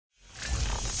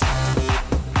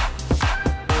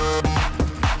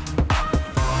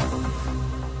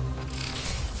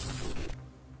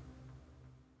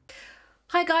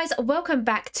guys, welcome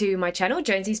back to my channel,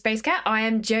 Jonesy Space Cat. I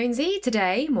am Jonesy.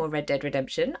 Today, more Red Dead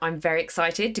Redemption. I'm very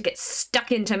excited to get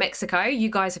stuck into Mexico. You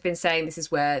guys have been saying this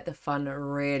is where the fun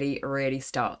really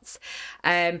starts.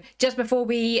 Just before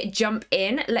we jump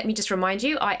in, let me just remind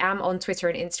you, I am on Twitter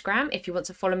and Instagram. If you want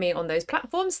to follow me on those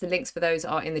platforms, the links for those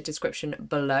are in the description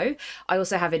below. I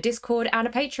also have a Discord and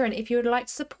a Patreon if you would like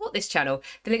to support this channel.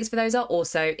 The links for those are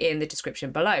also in the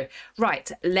description below.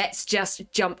 Right, let's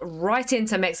just jump right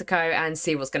into Mexico and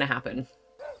see what's going to happen.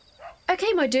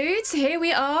 Okay, my dudes, here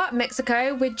we are,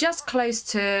 Mexico. We're just close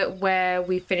to where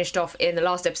we finished off in the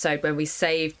last episode when we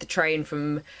saved the train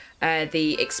from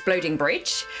the exploding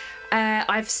bridge.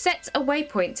 I've set a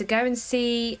waypoint to go and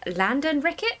see Landon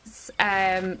Ricketts.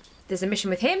 There's a mission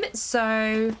with him,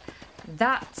 so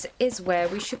that is where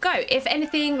we should go. If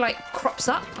anything like crops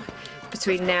up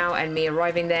between now and me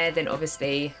arriving there, then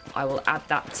obviously I will add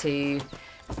that to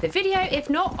the video. If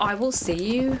not, I will see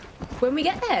you when we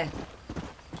get there.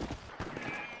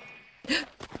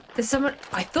 There's someone.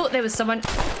 I thought there was someone.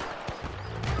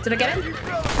 Did I get him?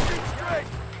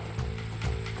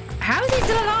 How is he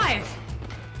still alive?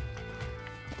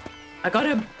 I got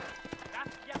him.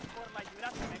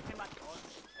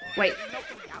 Wait,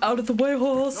 out of the way,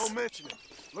 horse. Don't mention it.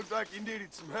 Looked like you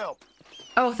needed some help.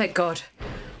 Oh, thank God.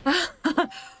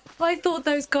 I thought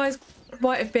those guys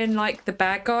might have been like the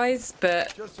bad guys,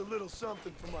 but just a little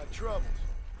something for my troubles.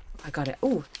 I got it.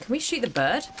 Oh, can we shoot the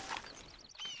bird?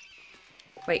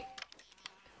 Wait,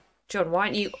 John, why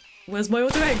aren't you? Where's my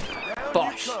auto-aim?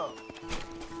 Bosh.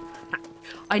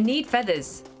 I need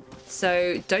feathers,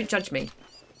 so don't judge me.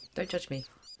 Don't judge me.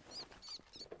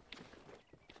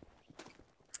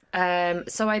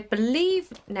 So I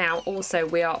believe now also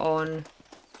we are on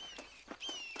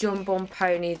John Bon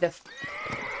Pony the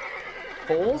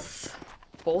fourth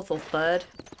or third.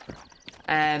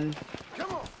 Come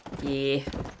on. Yeah.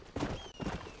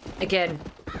 Again,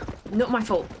 not my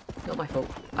fault. Not my fault.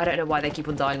 I don't know why they keep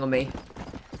on dying on me.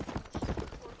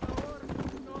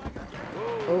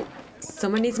 Oh,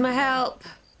 someone needs my help.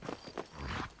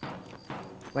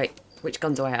 Wait, which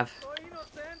gun do I have?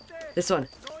 This one.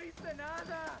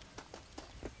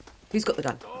 Who's got the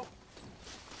gun?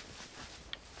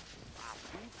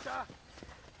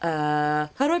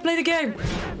 How do I play the game?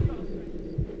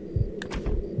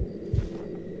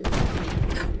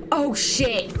 Oh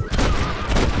shit!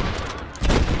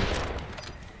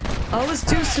 I was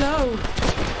too slow.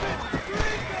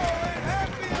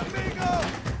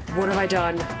 What have I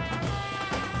done?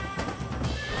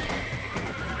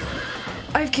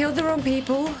 I've killed the wrong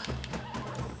people.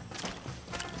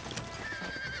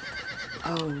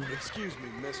 Oh. Excuse me,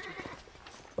 mister.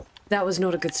 That was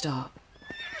not a good start.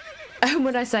 And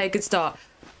when I say a good start,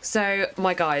 so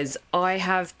my guys, I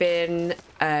have been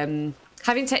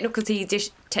having technical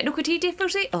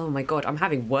difficulty. Oh my God, I'm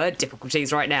having word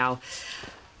difficulties right now.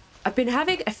 I've been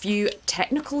having a few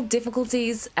technical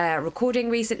difficulties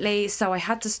recording recently, so I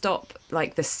had to stop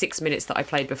like the 6 minutes that I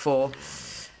played before.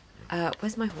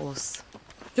 Where's my horse?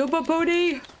 Jump up,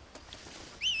 pony!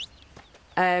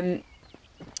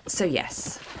 So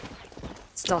yes,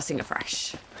 starting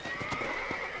afresh.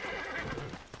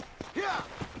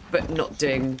 But not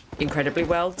doing incredibly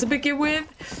well to begin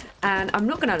with. And I'm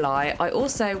not gonna lie, I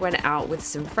also went out with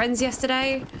some friends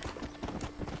yesterday.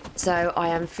 So I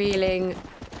am feeling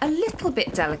a little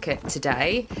bit delicate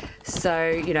today. So,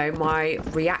 you know, my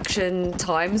reaction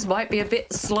times might be a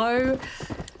bit slow.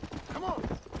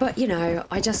 But, you know,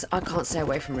 I can't stay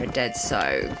away from Red Dead,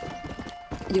 so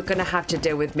you're gonna have to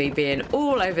deal with me being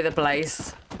all over the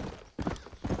place.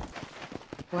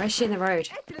 Why is she in the road?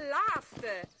 At last!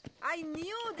 I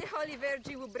knew the Holy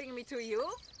Virgin would bring me to you.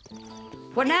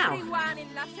 What now? Everyone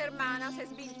in Las Hermanas has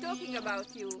been talking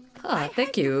about you. Oh,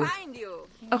 thank you. I had to find you.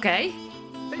 Okay.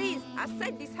 Please,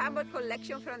 accept this humble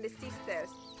collection from the sisters.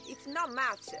 It's not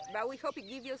much, but we hope it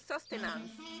gives you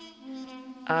sustenance.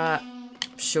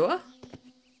 Sure.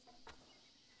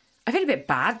 I feel a bit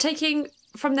bad taking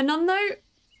from the nun, though,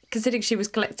 considering she was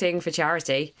collecting for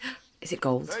charity. Is it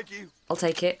gold? Thank you. I'll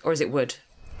take it. Or is it wood?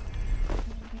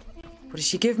 What does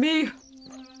she give me?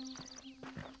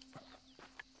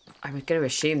 I'm going to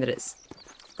assume that it's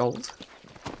gold.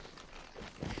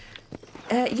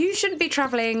 You shouldn't be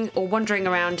travelling or wandering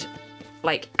around,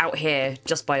 like, out here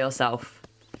just by yourself.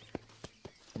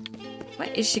 Where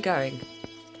is she going?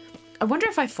 I wonder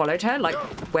if I followed her, like,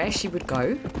 where she would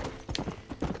go.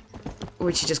 Or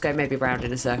would she just go maybe round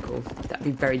in a circle? That'd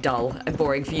be very dull and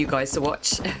boring for you guys to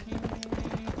watch.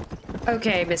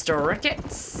 Okay, Mr.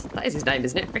 Ricketts. That is his name,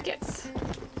 isn't it? Ricketts?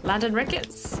 Landon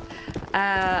Ricketts?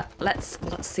 Let's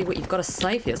see what you've got to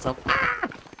say for yourself. Ah!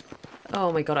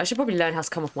 Oh my God, I should probably learn how to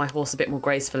come off my horse a bit more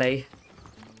gracefully.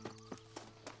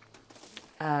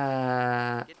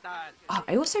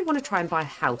 I also want to try and buy a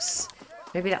house.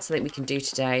 Maybe that's something we can do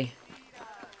today.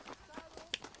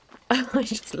 I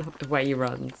just love the way he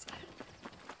runs.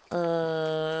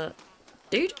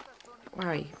 Dude? Where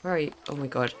are you? Where are you? Oh my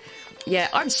god. Yeah,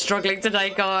 I'm struggling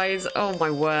today, guys. Oh my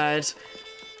word.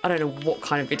 I don't know what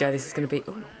kind of video this is going to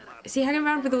be. Ooh, is he hanging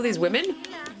around with all these women?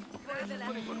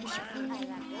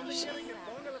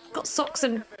 Got socks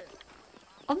and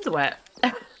underwear.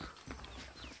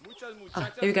 Oh,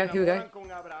 here we go, here we go.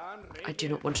 I do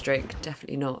not want to drink.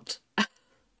 Definitely not.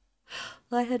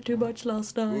 I had too much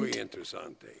last night. Muy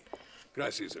interesante.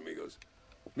 Gracias, amigos.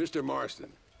 Mr.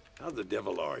 Marston, how the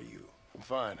devil are you? I'm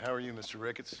fine. How are you, Mr.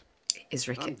 Ricketts? Is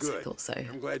Ricketts? I'm good. I thought so.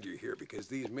 I'm glad you're here because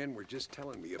these men were just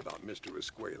telling me about Mr.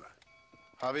 Escuela.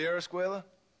 Javier Escuela?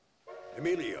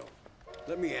 Emilio,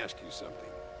 let me ask you something.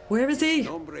 Where is he?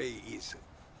 Nombre is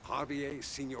Javier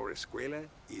Señor Escuela?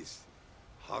 Is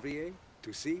Javier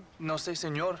to see? No sé,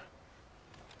 señor.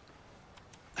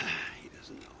 He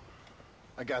doesn't know.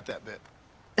 I got that bit.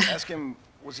 Ask him,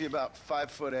 was he about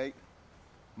 5'8"?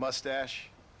 Mustache?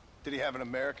 Did he have an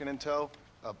American in tow?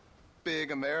 A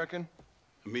big American?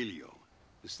 Emilio,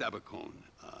 estaba con,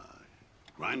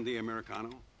 Grande Americano?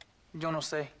 Yo no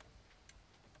sé.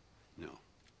 No.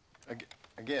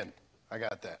 Again, I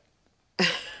got that.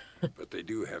 But they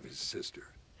do have his sister.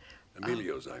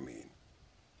 Emilio's, I mean.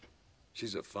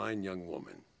 She's a fine young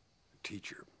woman, a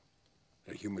teacher,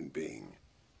 a human being,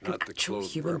 not the actual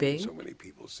clothes human vermin being? so many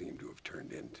people seem to have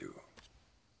turned into.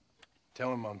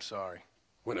 Tell him I'm sorry.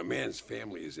 When a man's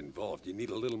family is involved, you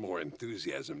need a little more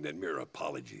enthusiasm than mere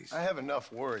apologies. I have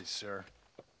enough worries, sir.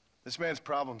 This man's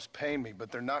problems pain me,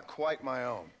 but they're not quite my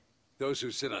own. Those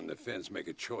who sit on the fence make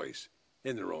a choice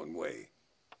in their own way.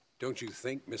 Don't you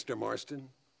think, Mr. Marston?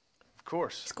 Of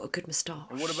course. He's got a good moustache.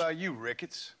 And what about you,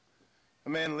 Ricketts? A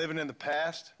man living in the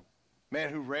past? Man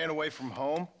who ran away from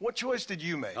home? What choice did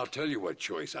you make? I'll tell you what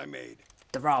choice I made.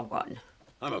 The wrong one.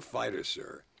 I'm a fighter,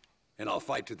 sir, and I'll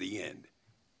fight to the end.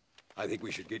 I think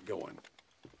we should get going.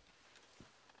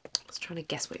 I was trying to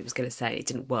guess what he was going to say. It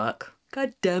didn't work.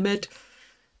 God damn it.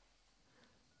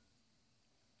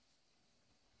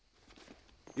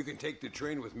 You can take the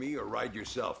train with me or ride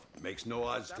yourself. Makes no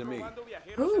odds to me.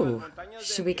 Ooh,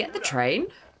 should we get the train?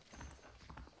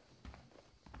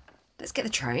 Let's get the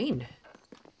train.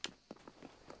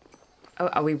 Oh,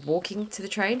 are we walking to the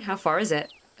train? How far is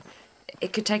it?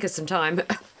 It could take us some time.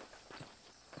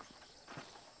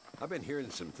 I've been hearing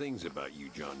some things about you,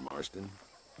 John Marston.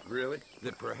 Really?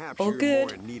 That perhaps Oh, you're good.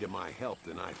 more in need of my help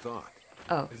than I thought.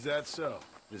 Oh, Is that so?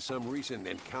 That some recent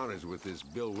encounters with this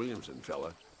Bill Williamson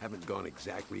fella haven't gone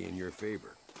exactly in your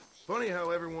favor. Funny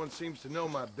how everyone seems to know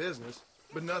my business,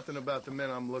 but nothing about the men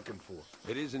I'm looking for.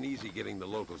 It isn't easy getting the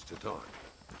locals to talk.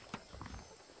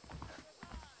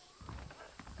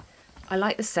 I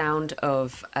like the sound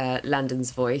of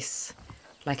Landon's voice.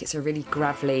 Like it's a really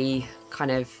gravelly,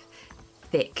 kind of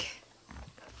thick.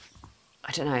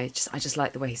 I don't know. I just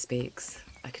like the way he speaks.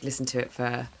 I could listen to it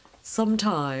for some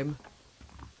time.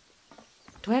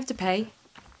 Do I have to pay?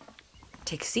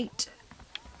 Take a seat.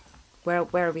 Where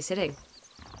are we sitting?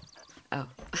 Oh,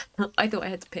 I thought I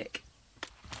had to pick.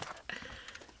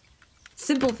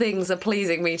 Simple things are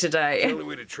pleasing me The today. only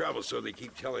way to travel, so they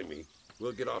keep telling me.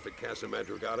 We'll get off at Casa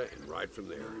Madrugada and ride from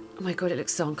there. Oh my god, it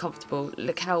looks so uncomfortable.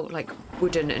 Look how like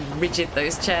wooden and rigid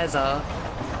those chairs are.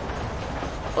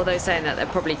 Although saying that, they're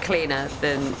probably cleaner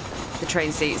than the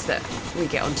train seats that we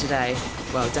get on today.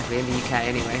 Well, definitely in the UK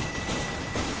anyway.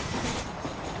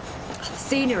 The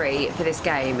scenery for this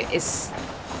game is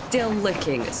still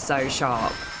looking so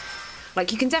sharp.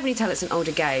 Like, you can definitely tell it's an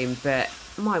older game, but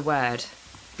my word,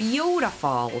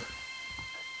 beautiful.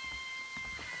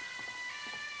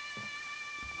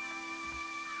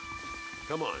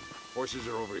 Come on, horses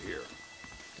are over here.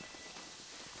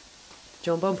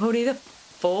 John Bon Pony the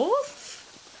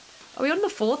 4th? Are we on the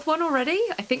 4th one already?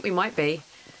 I think we might be.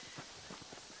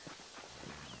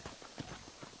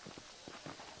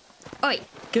 Oi,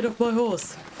 get off my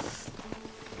horse.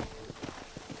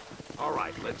 All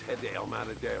right, let's head to El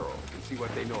Matadero and see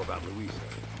what they know about Luisa.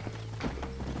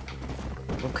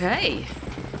 Okay.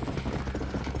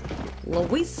 We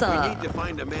Luisa. need to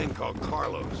find a man called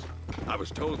Carlos. I was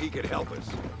told he could help us.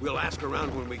 We'll ask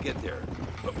around when we get there,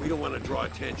 but we don't want to draw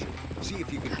attention. See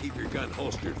if you can keep your gun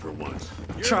holstered for once.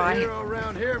 You're Try. the hero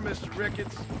around here, Mr.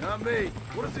 Ricketts, not me.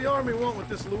 What does the army want with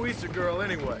this Luisa girl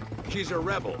anyway? She's a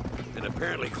rebel, and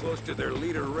apparently close to their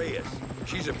leader, Reyes.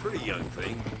 She's a pretty young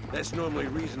thing. That's normally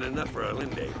reason enough for a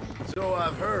Linde. So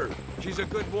I've heard. She's a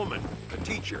good woman, a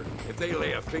teacher. If they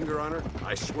lay a finger on her,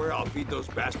 I swear I'll feed those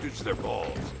bastards their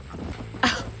balls.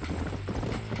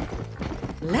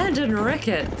 Landon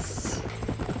Ricketts.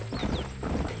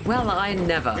 Well, I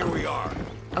never. Here we are.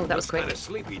 Oh, that was quick. Kind of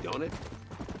sleepy, don't it?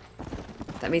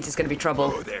 That means it's going to be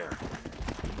trouble. Oh, there.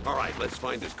 All right, let's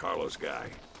find this Carlos guy.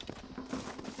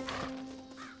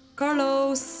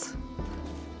 Carlos,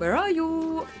 where are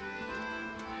you?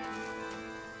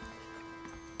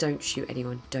 Don't shoot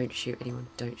anyone. Don't shoot anyone.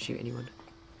 Don't shoot anyone.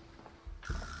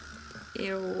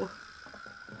 Ew.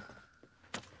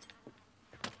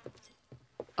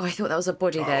 Oh, I thought that was a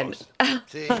body then.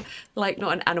 Like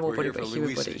not an animal body, but a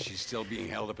human body. She's still being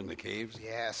held up in the caves?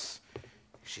 Yes.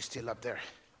 She's still up there.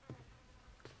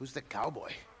 Who's the cowboy?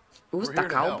 Who's We're the here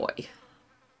to help. cowboy?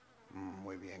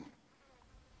 Muy bien.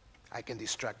 I can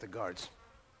distract the guards.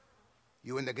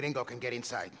 You and the gringo can get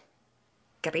inside.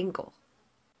 Gringo.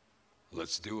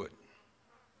 Let's do it.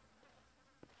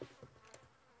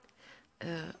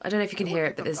 I don't know if you can hear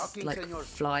it, but there's Talking, like senor.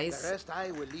 flies The rest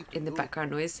I will leave to in the you. background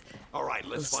noise. All right,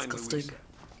 let's That's find disgusting. Luisa.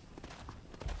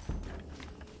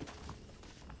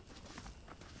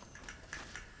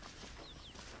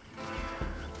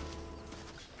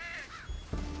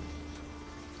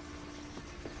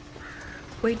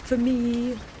 Wait for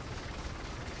me.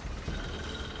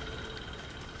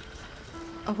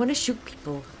 I want to shoot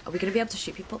people. Are we going to be able to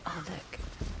shoot people? Oh, look.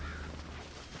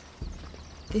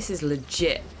 This is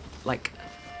legit, like,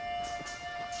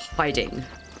 hiding.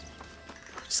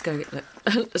 Just go, look.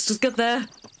 Let's just get there.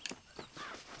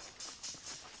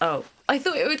 Oh, I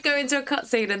thought it would go into a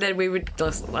cutscene and then we would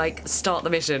just, like, start the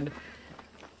mission.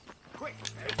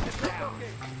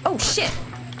 Oh, shit.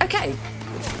 Okay.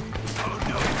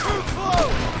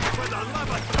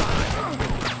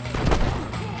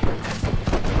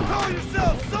 Call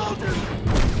yourself soldiers!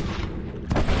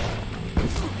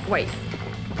 Wait.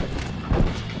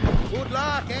 Good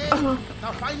luck, eh?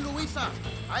 Now find Luisa.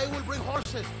 I will bring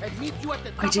horses and meet you at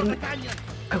the top of the canyon.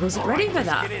 I wasn't ready for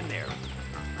that. Get in there.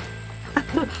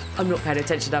 I'm not paying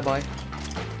attention, am I?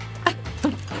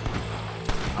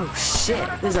 Oh shit,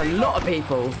 there's a lot of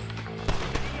people.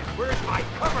 Where's my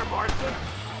cover, Marston?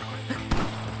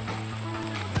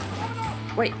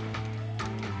 Wait.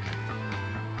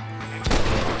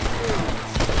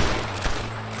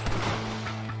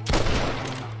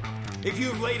 If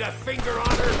you laid a finger on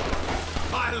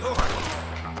her, my lord.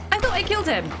 I thought I killed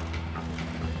him.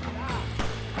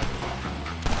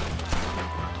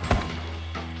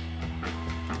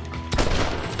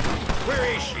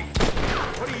 Where is she?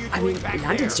 What are you doing I mean, back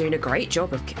Landon's there? doing a great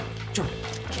job of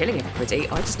killing everybody.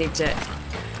 I just need to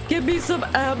give me some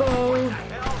ammo.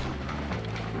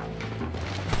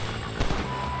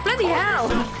 Bloody hell!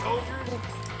 Soldiers?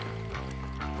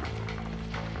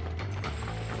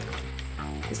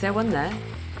 Is there one there?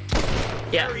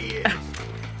 Yeah. There he is.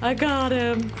 I got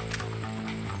him.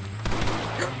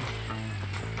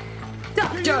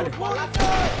 John.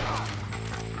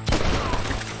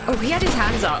 Oh, he had his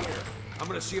hands up. I'm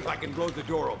gonna see if I can blow the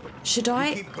door open. Should You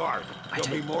I? keep guard. There'll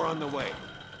be don't- more on the way.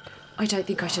 I don't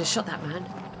think I should have shot that man.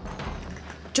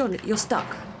 John, you're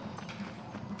stuck.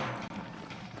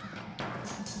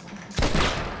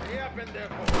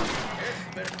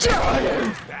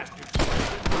 John! Bastard.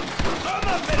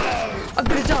 I'm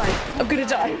gonna die. I'm gonna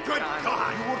die. Good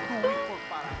God.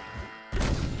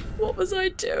 What was I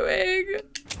doing?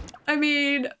 I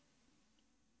mean,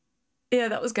 yeah,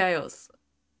 that was chaos.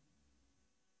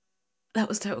 That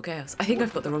was total chaos. I think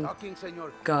I've got the wrong Talking,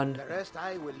 senor. gun. The rest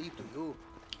I will leave to you.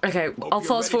 Okay, I'll you're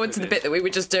fast ready forward for to the this. bit that we were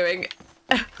just doing.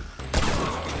 Must be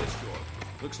this door.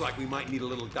 Looks like we might need a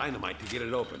little dynamite to get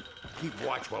it open. Keep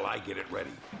watch while I get it ready.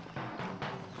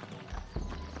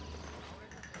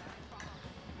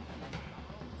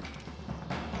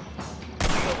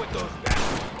 Deal with those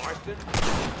bastards,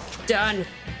 Marston. Done.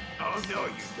 Oh, no,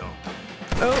 you don't.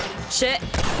 Oh, shit.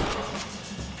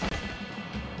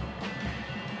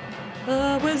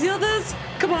 Where's the others?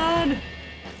 Come on.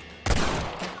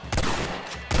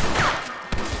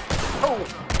 Oh.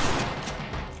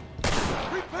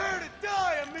 Prepare to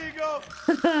die, amigo!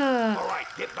 All right,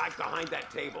 get back behind that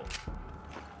table.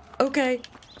 Okay.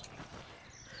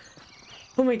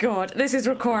 Oh my god, this is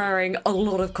requiring a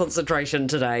lot of concentration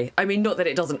today. I mean, not that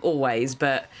it doesn't always,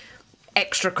 but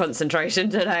extra concentration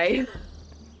today.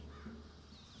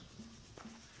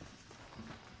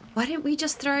 Why don't we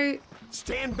just throw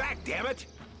Stand back, damn it!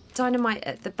 dynamite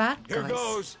at the bad guys? Here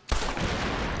goes.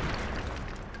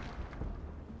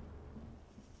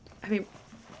 I mean,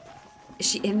 is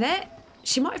she in there?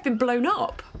 She might have been blown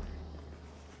up.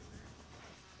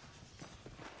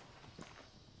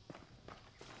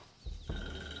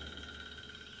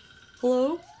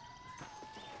 Hello?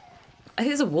 I think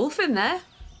there's a wolf in there.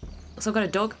 Also, I've got a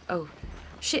dog. Oh,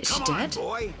 shit, is she Come on, dead?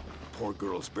 boy. Poor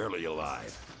girl's barely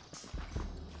alive.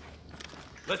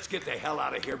 Let's get the hell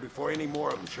out of here before any more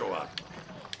of them show up.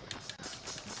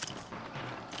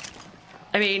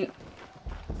 I mean,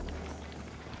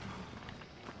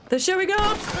 they're showing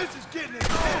up. This is getting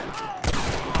it on.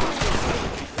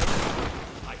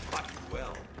 I fought you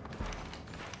well.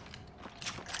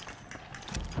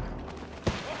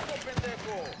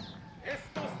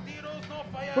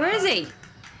 Where is he?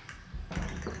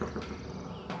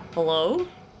 Hello?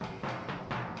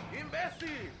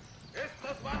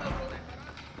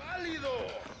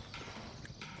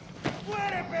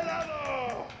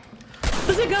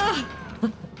 Does it go?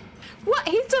 What?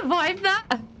 He survived that?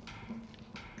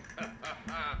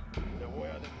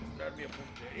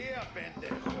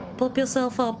 Pop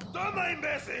yourself up.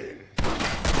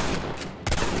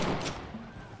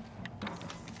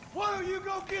 Why don't you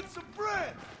go get some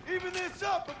bread? Even this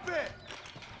up a bit.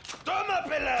 Toma,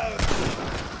 pelado!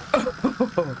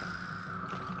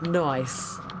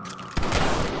 Nice.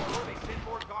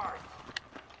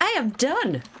 I am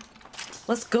done.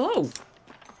 Let's go.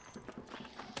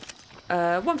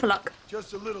 One for luck.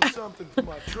 Just a little something for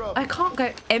my trouble. I can't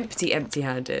go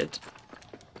empty-handed.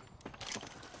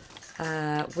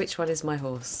 Which one is my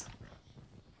horse?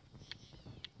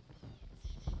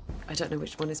 I don't know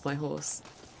which one is my horse.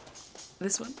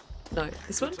 This one? No,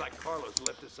 this one? Looks like Carlos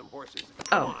left us some horses.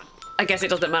 Oh, I guess it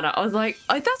doesn't matter. I was like,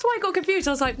 that's why I got confused.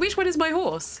 I was like, which one is my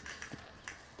horse?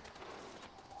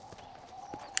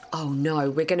 Oh no,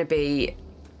 we're going to be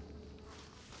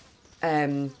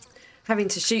having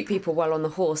to shoot people while on the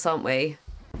horse, aren't we?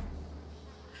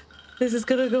 This is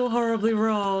going to go horribly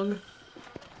wrong.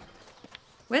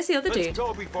 Where's the other dude? Let's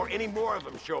go before any more of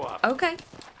them show up. Okay.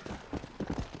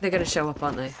 They're going to show up,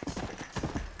 aren't they?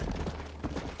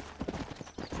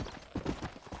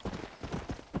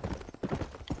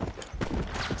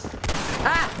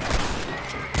 Ah!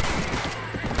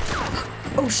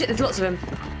 Oh shit, there's lots of them.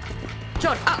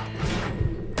 John, up!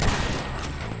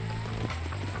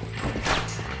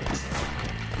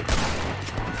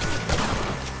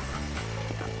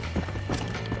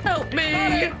 Help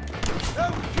me!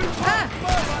 Ah!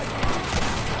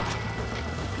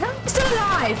 No, I'm still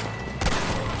alive!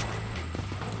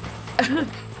 Oh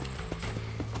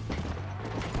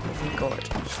my god.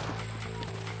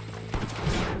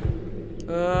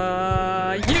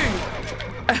 You!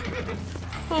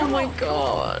 Oh my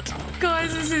god.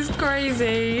 Guys, this is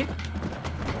crazy.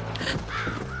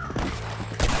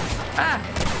 Ah!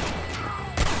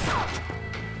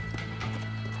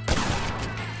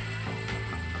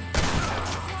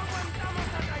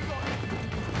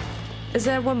 Is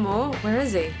there one more? Where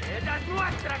is he?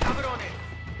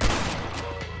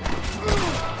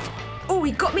 Oh,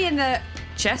 he got me in the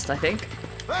chest, I think.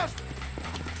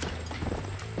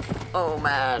 Oh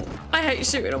man, I hate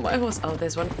shooting on my horse. Oh,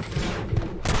 there's one.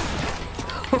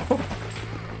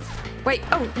 Wait,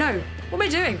 oh no, what am I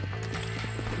doing?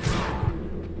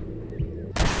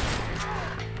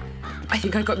 I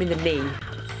think I got him in the knee.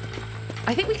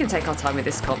 I think we can take our time with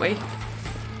this, can't we?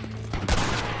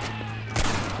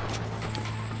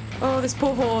 Oh, this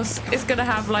poor horse is gonna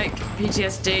have like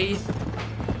PTSD.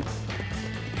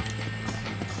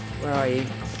 Where are you?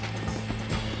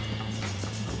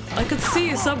 I could see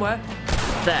you somewhere.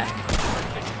 There.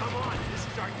 Come on, this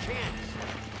is our chance.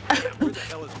 Where the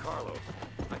hell is Carlos?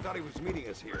 I thought he was meeting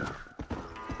us here.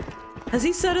 Has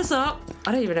he set us up?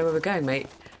 I don't even know where we're going, mate.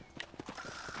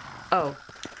 Oh,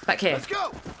 back here. Let's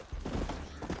go.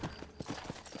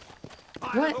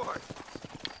 What?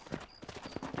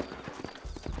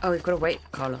 Oh, we've got to wait,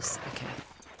 Carlos. Okay.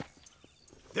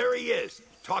 There he is.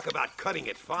 Talk about cutting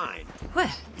it fine.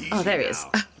 Where? Oh, there he is.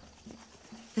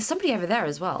 There's somebody over there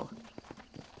as well.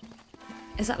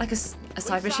 Is that like a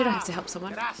side mission? I have to help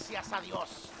someone? Gracias a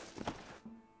Dios.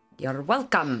 You're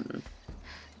welcome.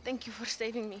 Thank you for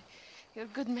saving me. You're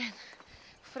good men.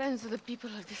 Friends of the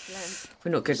people of this land.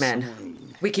 We're not good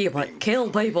men. We keep like kill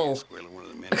people.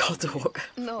 I can't talk.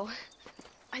 No,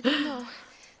 I don't know.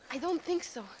 I don't think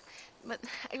so. But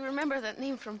I remember that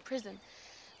name from prison.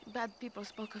 Bad people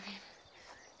spoke of him.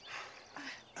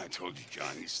 I told you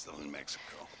Johnny's still in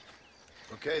Mexico.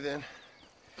 Okay then.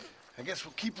 I guess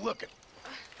we'll keep looking.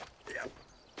 Yeah.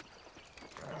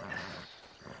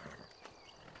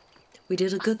 We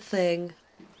did a good thing.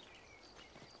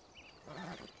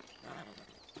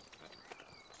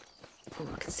 Oh,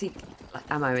 I can see like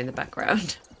ammo in the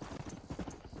background.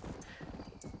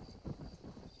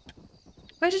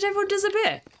 Where did everyone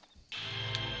disappear?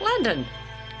 Landon.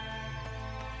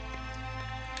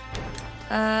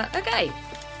 Okay.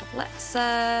 Let's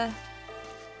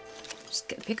just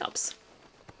get the pickups.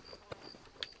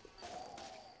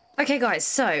 Okay, guys,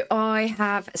 so I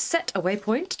have set a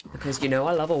waypoint because you know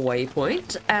I love a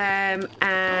waypoint,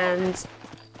 and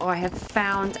I have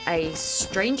found a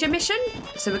stranger mission.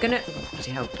 So we're gonna, bloody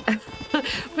hell,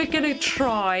 we're gonna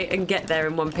try and get there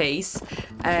in one piece,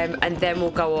 and then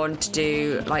we'll go on to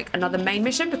do like another main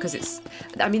mission because it's,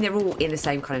 I mean, they're all in the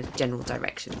same kind of general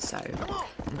direction. So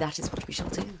that is what we shall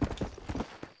do.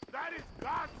 That is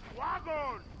God's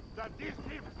wagon that this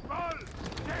thief stole.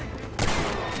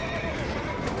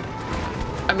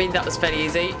 I mean, that was fairly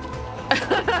easy.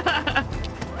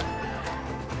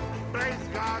 Praise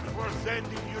God for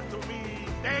sending you to me.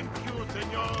 Thank you,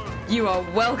 senor. You are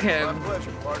welcome. My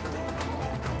pleasure,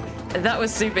 partner. That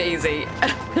was super easy.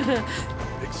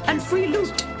 And free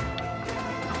loot.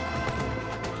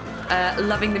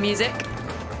 Loving the music.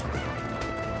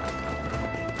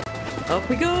 Up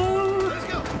we go. Let's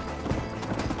go.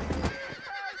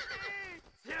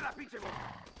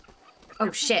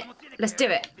 Oh shit. Let's do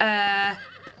it.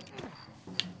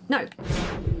 No.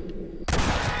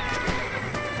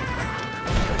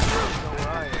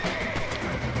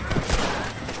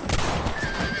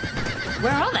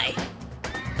 Where are they?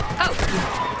 Oh.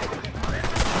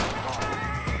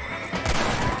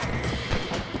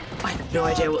 I have no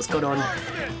idea what's going on.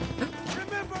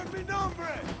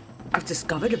 I've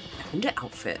discovered a bandit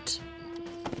outfit.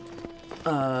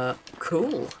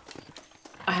 Cool.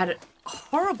 I had a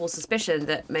horrible suspicion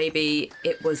that maybe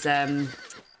it was a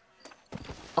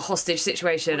hostage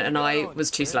situation and I was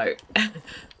too slow.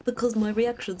 Because my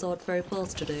reactions aren't very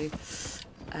fast today.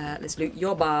 Let's loot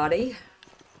your body.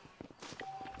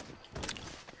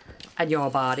 And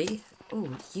your body.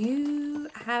 Oh, you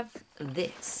have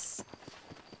this.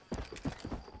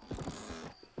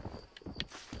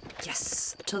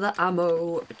 Yes, to the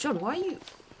ammo. John, why are you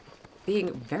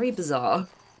being very bizarre?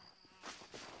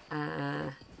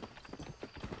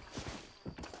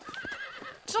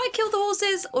 Did I kill the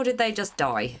horses or did they just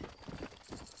die?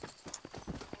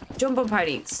 Jump on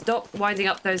pony, stop winding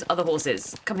up those other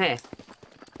horses. Come here.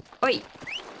 Oi!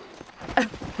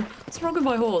 What's wrong with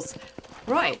my horse?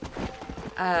 Right.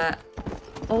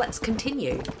 Let's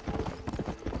continue.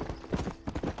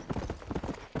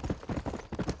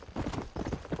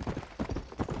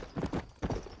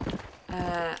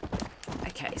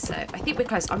 Okay, so I think we're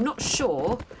close. I'm not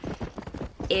sure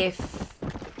if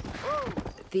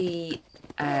the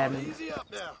Easy up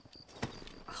now.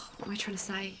 what am I trying to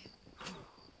say?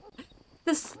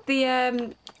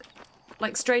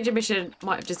 Like stranger mission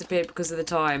might have disappeared because of the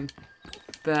time,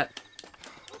 but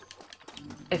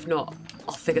if not,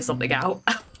 I'll figure something out.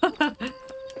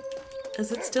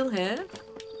 Is it still here?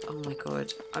 Oh my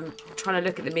god. I'm trying to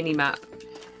look at the mini map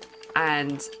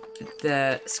and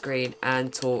the screen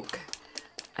and talk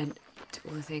and do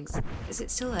all the things. Is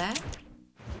it still there?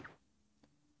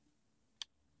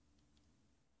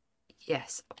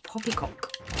 Yes, a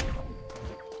poppycock.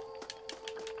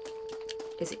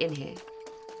 Is it in here?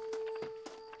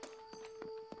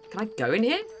 Can I go in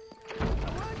here? A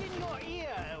word in your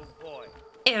ear, old boy.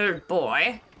 Old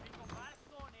boy.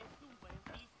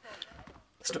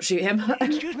 Let's not shoot him.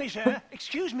 Excuse me, sir.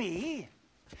 Excuse me.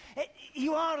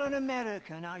 You are an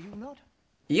American, are you not?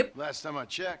 Yep. Last time I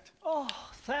checked. Oh,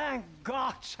 thank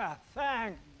God, sir.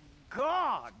 Thank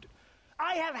God.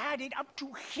 I have had it up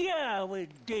to here with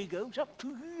Dagos, up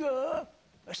to here.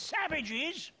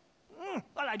 Savages.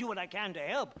 Well, I do what I can to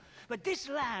help. But this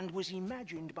land was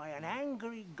imagined by an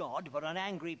angry god for an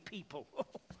angry people.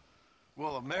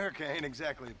 Well, America ain't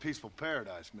exactly a peaceful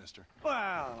paradise, mister.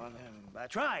 Well, I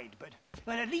tried,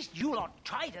 but at least you lot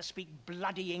try to speak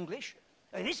bloody English.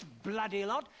 This bloody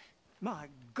lot, my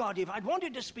God, if I'd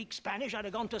wanted to speak Spanish, I'd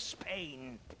have gone to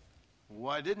Spain.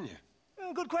 Why didn't you?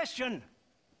 Oh, good question.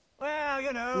 Well,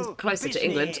 you know, closer to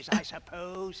England. I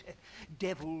suppose.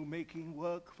 Devil making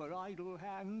work for idle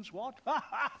hands, what?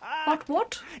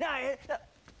 What? Now,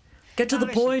 Get to the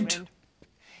listen, point. friend.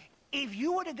 If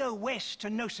you were to go west to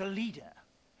Nosalida,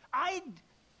 I'd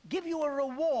give you a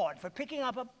reward for picking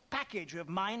up a package of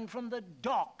mine from the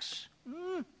docks.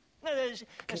 There's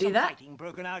do some that. fighting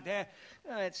broken out there.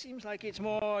 It seems like it's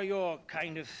more your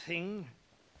kind of thing.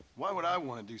 Why would I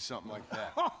want to do something like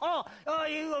that? Oh,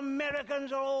 you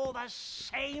Americans are all the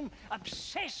same,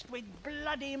 obsessed with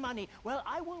bloody money. Well,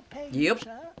 I will pay you,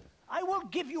 sir. I will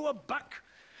give you a buck.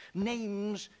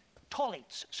 Name's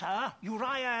Tollitz, sir.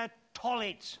 Uriah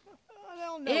Tollitz.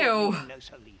 They'll know Ew. No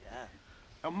Salida.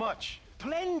 How much?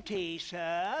 Plenty,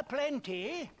 sir,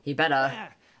 plenty. You better.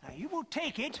 You will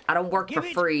take it. I don't work for give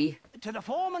it free. To the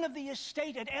foreman of the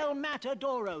estate at El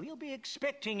Matadoro. He'll be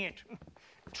expecting it.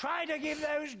 Try to give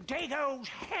those Dagos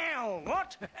hell,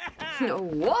 what?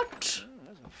 What?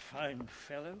 That's a fine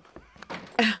fellow.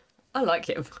 I like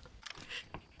him.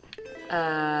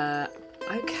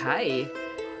 Okay.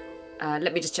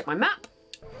 Let me just check my map.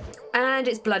 And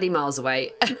it's bloody miles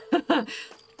away.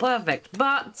 Perfect.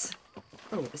 But...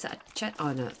 Oh, is that a chest?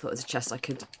 Oh, no, I thought it was a chest I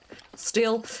could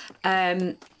steal.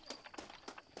 No,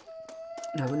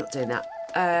 we're not doing that.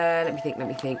 Let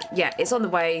me think. Yeah, it's on the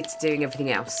way to doing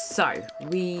everything else. So,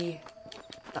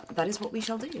 that is what we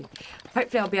shall do.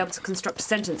 Hopefully I'll be able to construct a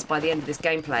sentence by the end of this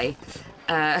gameplay.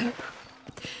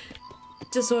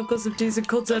 Just so I've got some decent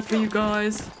content for you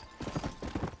guys.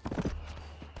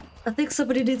 I think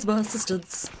somebody needs my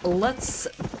assistance. Let's...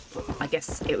 I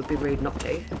guess it would be rude not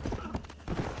to.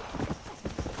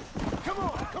 Come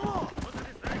on!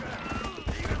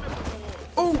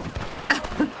 Oh!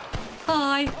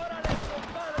 Hi!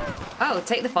 Oh,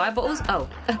 take the fire bottles? Oh.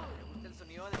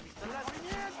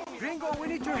 Gringo, we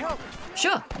need your help.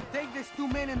 Sure. Take these 2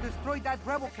 men and destroy that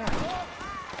rebel camp.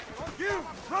 You,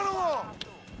 run along!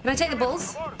 Can I take the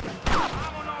balls?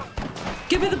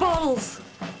 Give me the bottles!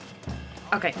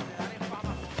 Okay.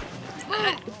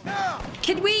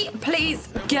 Can we please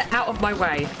get out of my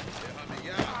way?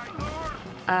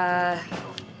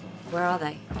 Where are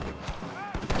they?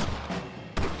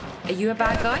 Are you a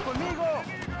bad guy?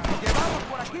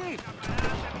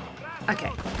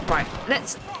 Okay, right,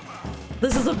 let's...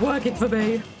 This isn't working for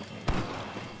me.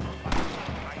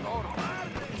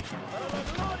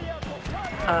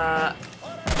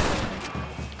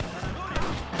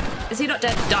 Is he not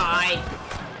dead? Die!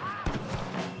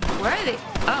 Where are they?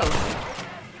 Oh.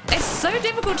 It's so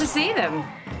difficult to see them.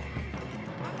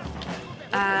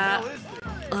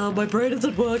 Oh, my brain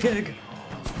isn't working.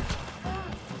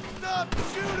 Stop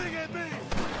shooting at me!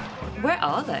 Where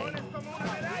are they?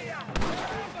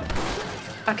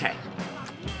 Okay.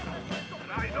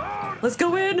 Let's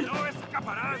go in!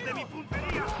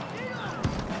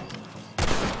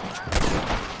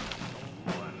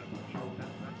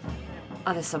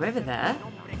 Oh, there's some over there.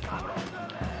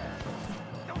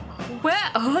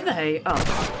 Where are they?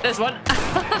 Oh, there's one.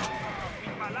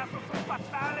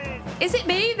 Is it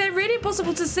me? They're really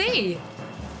impossible to see.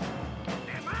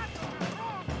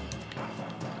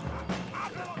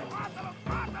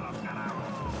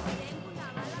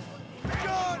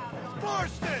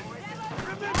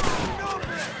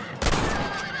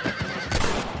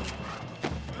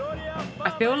 I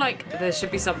feel like there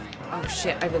should be some... Oh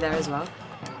shit, over there as well.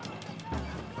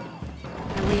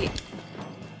 Can we...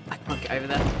 I can't get over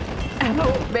there.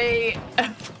 Help me!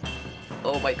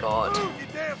 Oh my god.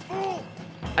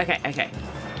 Okay.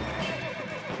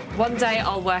 One day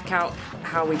I'll work out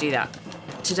how we do that.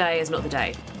 Today is not the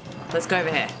day. Let's go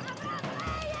over here.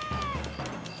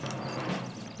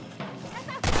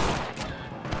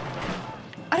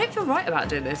 I don't feel right about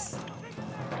doing this.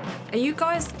 Are you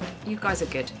guys... You guys are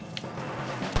good.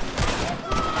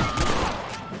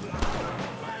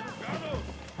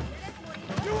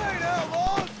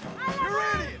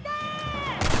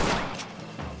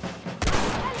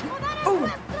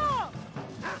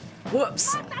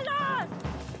 Whoops.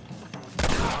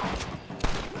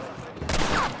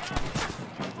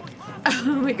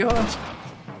 Oh my god.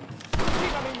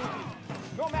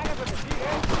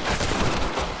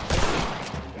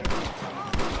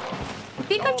 I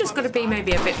think I've just got to be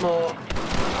maybe a bit more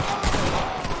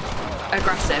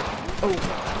aggressive. Oh,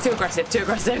 too aggressive.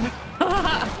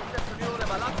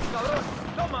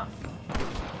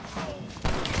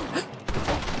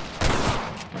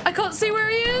 I can't see where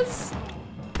he is.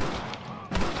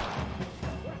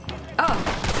 Oh.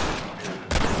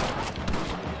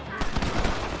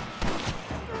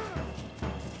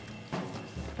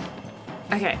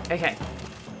 Okay.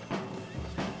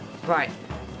 Right.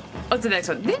 On to the next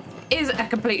one. This is a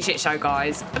complete shit show,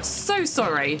 guys. I'm so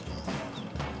sorry.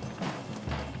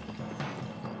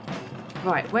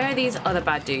 Right, where are these other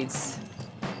bad dudes?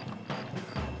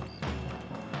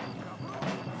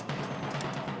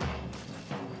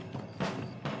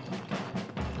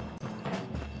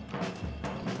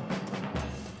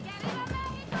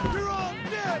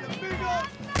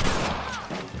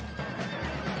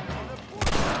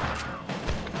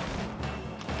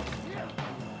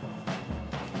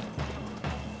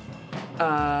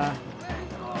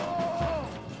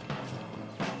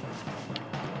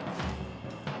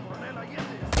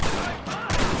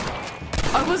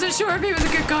 I wasn't sure if he was a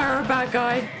good guy or a bad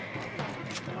guy.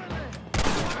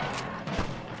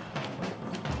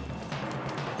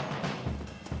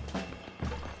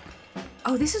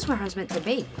 Oh, this is where I was meant to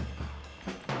be.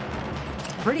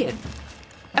 Brilliant.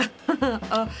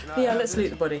 Yeah, let's loot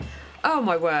the body. Oh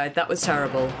my word, that was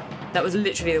terrible. That was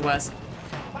literally the worst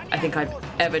I think I've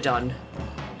ever done.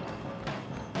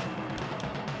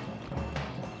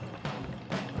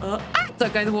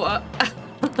 Don't go in the water.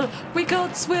 We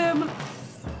can't swim.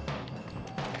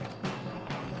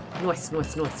 Nice,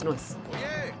 nice, nice, nice.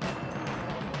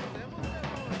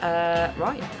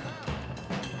 Right.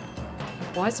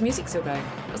 Why is the music still going?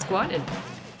 What's grinding?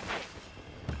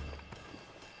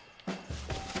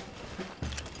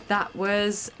 That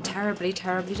was terribly,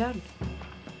 terribly done.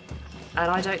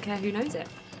 And I don't care who knows it.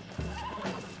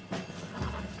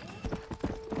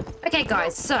 Okay,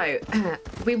 guys, so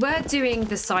we were doing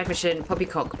the side mission,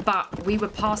 Poppycock, but we were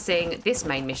passing this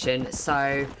main mission,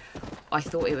 so I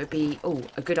thought it would be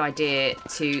a good idea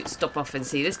to stop off and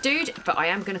see this dude, but I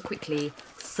am going to quickly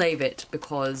save it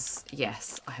because,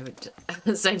 yes, I haven't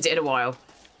saved it in a while.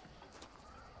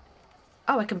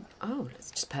 Oh, I can... Oh, let's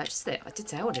just purchase it. I did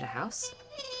say I wanted a house.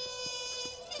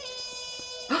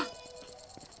 Can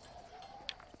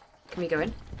we go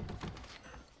in?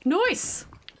 Nice!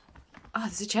 Oh,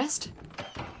 there's a chest.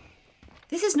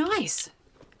 This is nice.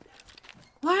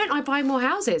 Why aren't I buying more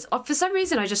houses? Oh, for some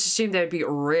reason, I just assumed they would be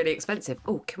really expensive.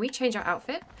 Oh, can we change our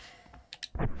outfit?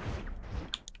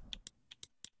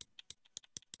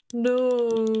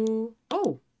 No.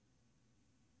 Oh.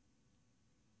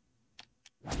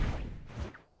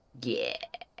 Yeah.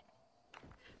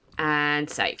 And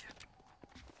save.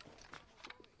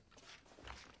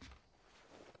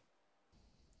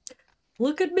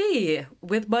 Look at me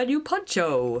with my new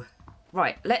poncho.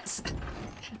 Right, let's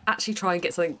actually try and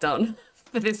get something done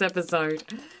for this episode.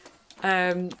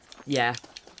 Yeah.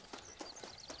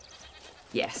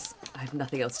 Yes, I have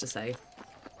nothing else to say.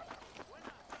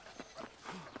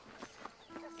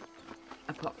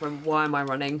 Apart from, why am I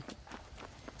running?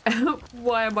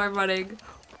 Why am I running?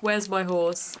 Where's my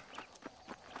horse?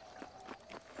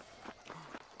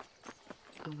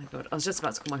 Oh my god, I was just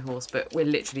about to call my horse, but we're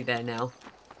literally there now.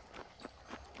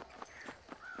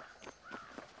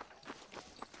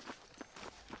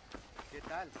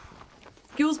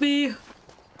 Excuse me.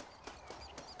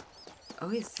 Oh,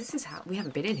 yes, this is how... We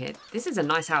haven't been in here. This is a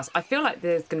nice house. I feel like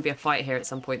there's going to be a fight here at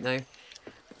some point, though.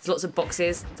 There's lots of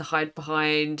boxes to hide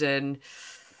behind and...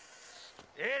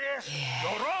 Eres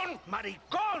llorón,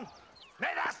 maricón. Me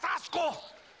das asco.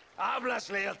 Hablas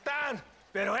lealtad,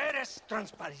 pero eres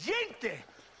transparente.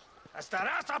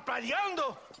 Estarás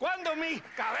aplaudiendo cuando mi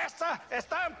cabeza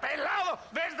está empelado,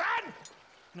 ¿verdad?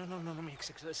 No, mi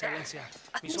excelencia.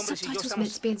 Mis hombres y yo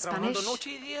estamos trabajando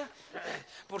noche y día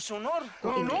por su honor.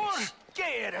 ¿Honor?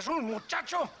 ¿Qué eres, un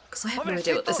muchacho? Because I have no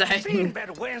idea what they're saying. Sin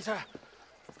vergüenza.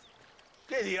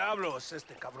 ¿Qué diablo es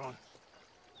este cabrón?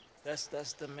 That's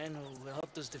the man who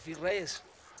helped us defeat Reyes.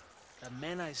 The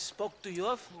man I spoke to you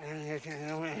of.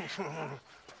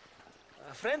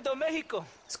 A friend of Mexico.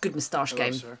 It's a good moustache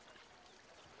game. Sir.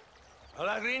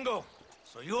 Hola, gringo.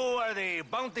 So you are the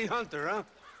bounty hunter, huh?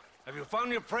 Have you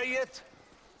found your prey yet?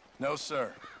 No,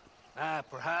 sir.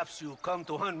 Perhaps you come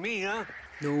to hunt me, huh?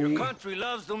 No. Your country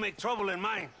loves to make trouble in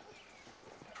mine.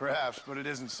 Perhaps, but it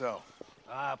isn't so.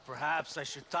 Perhaps I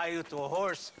should tie you to a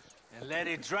horse and let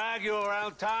it drag you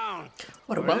around town.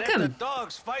 What a Or welcome. let the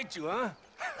dogs fight you, huh?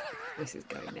 This is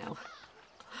going now.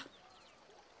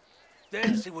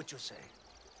 Then see what you say.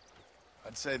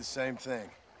 I'd say the same thing.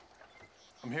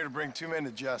 I'm here to bring two men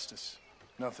to justice.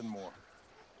 Nothing more.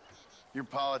 Your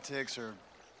politics or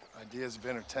ideas of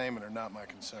entertainment are not my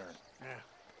concern. Yeah,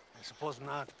 I suppose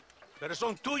not. Pero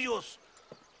son tuyos.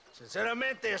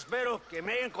 Sinceramente, espero que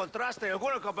me encontraste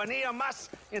alguna compañía más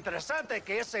interesante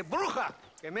que esa bruja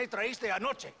que me traíste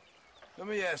anoche. Let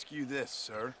me ask you this,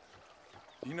 sir.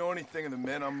 Do you know anything of the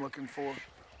men I'm looking for?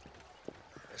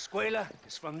 Escuela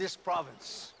is from this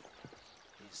province.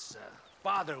 His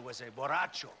father was a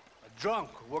borracho, a drunk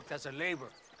who worked as a laborer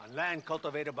on land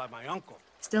cultivated by my uncle.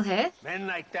 Still here? Men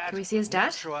like that, Can we see his dad?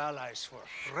 natural allies for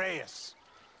Reyes.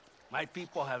 My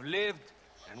people have lived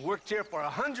and worked here for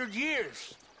 100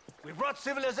 years. We brought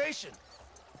civilization.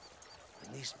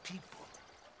 And these people,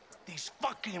 these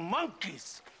fucking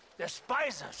monkeys,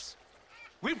 despise us.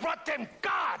 We brought them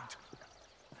God!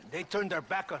 And they turned their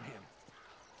back on him.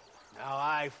 Now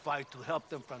I fight to help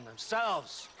them from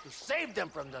themselves, to save them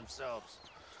from themselves.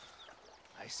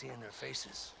 I see in their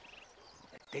faces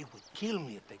that they would kill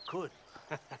me if they could.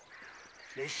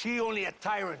 They see only a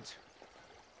tyrant.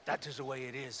 That is the way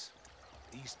it is.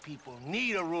 These people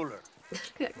need a ruler.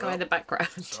 That guy in the background.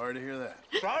 Sorry to hear that.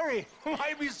 Sorry?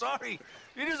 Why be sorry?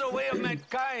 It is a way of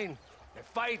mankind. A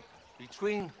fight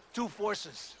between two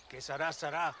forces. Que será,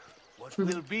 será. What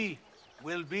will be,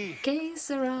 will be. Que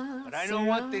sera, But I know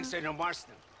one thing, Senor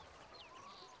Marston.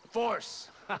 Force,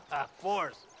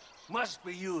 force, must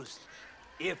be used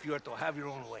if you're to have your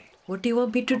own way. What do you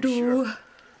want me to I'm do? sure.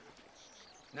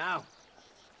 Now,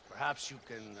 perhaps you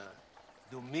can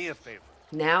do me a favor.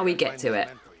 Now we get Find to these it.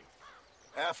 men for you.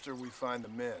 After we find the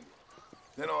men.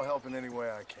 Then I'll help in any way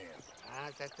I can.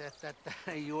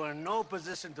 You are in no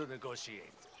position to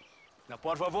negotiate. Now,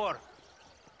 por favor.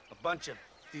 A bunch of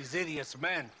these idiots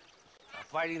men are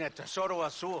fighting at Tesoro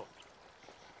Azul.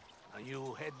 Now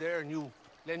you head there and you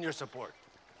lend your support.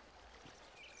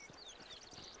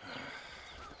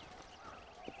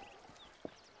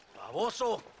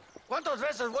 Baboso, ¿cuántas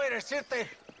veces voy a decirte?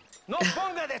 No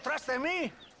ponga detrás de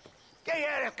mí. ¿Qué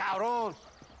eres, cabrón?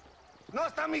 No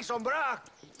está mi sombra.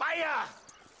 Vaya.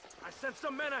 I sent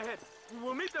some men ahead. We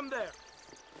will meet them there.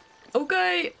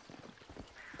 Okay.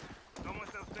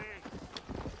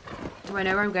 Do I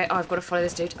know where I'm going? Oh, I've got to follow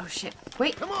this dude. Oh shit.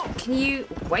 Wait. Come on. Can you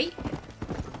wait?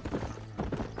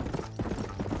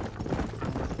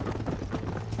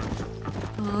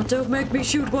 Oh, don't make me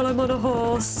shoot while I'm on a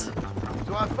horse.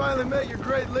 So I finally met your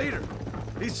great leader.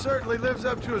 He certainly lives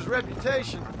up to his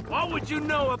reputation. What would you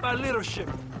know about leadership?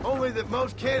 Only that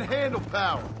most can't handle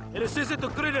power. It is easy to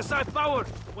criticize power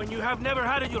when you have never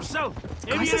had it yourself.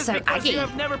 Maybe it is so because aggy. you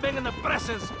have never been in the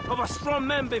presence of a strong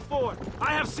man before.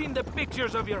 I have seen the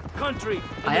pictures of your country.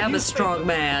 I am a strong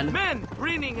man. Men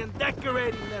breeding and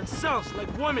decorating themselves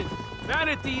like women.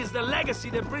 Vanity is the legacy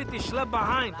the British left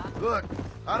behind. Look,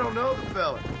 I don't know the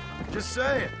fella. Just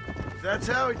saying. If that's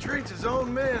how he treats his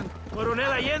own men.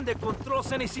 Coronel Allende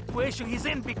controls any situation he's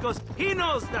in because he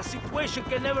knows that situation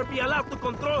can never be allowed to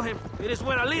control him. It is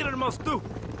what a leader must do.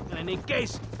 And in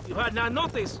case you had not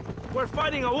noticed, we're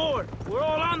fighting a war. We're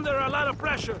all under a lot of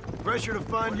pressure. Pressure to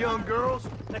find young girls?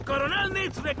 The Coronel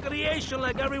needs recreation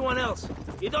like everyone else.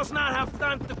 He does not have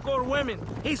time to court women.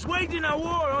 He's waging a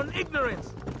war on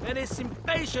ignorance and is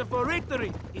impatient for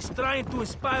victory. He's trying to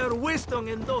inspire wisdom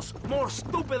in those more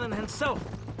stupid than himself.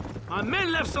 Our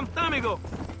men left some time ago.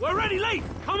 We're already late.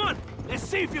 Come on, let's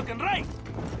see if you can ride.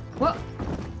 What?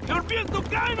 You're being too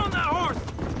kind on that horse.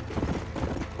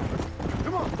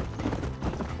 Come on.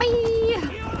 Bye.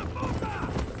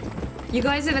 You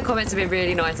guys in the comments have been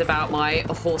really nice about my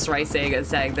horse racing and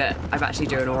saying that I'm actually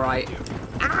doing all right.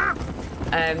 Ah!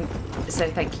 So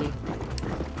thank you.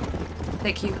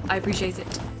 Thank you. I appreciate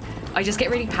it. I just get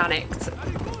really panicked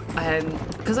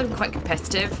because I'm quite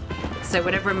competitive. So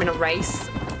whenever I'm in a race,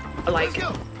 like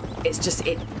it just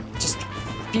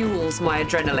fuels my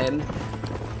adrenaline.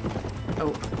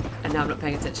 Oh, and now I'm not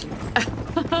paying attention.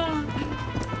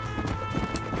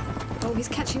 Oh, he's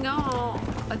catching up.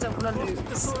 I don't want to lose.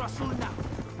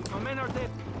 Our men are dead.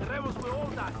 The rebels will all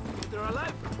die. If they're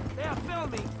alive, they are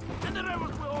filming, and the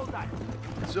rebels will all die.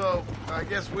 So, I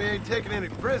guess we ain't taking any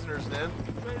prisoners then.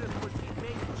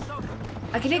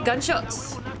 I can hear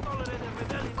gunshots.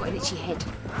 I've got an itchy head.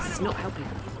 This is not helping.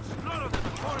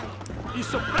 You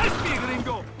surprised me,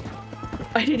 gringo!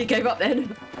 I nearly gave up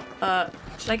then.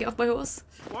 Should I get off my horse?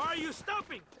 Why are you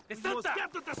stopping? Is those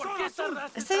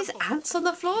ants on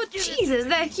the floor? Jesus,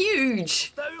 they're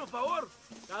huge.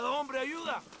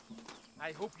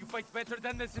 I hope you fight better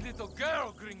than this little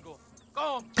girl, gringo.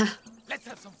 Come, let's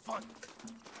have some fun.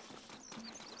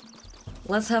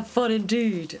 Let's have fun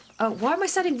indeed. Oh, why am I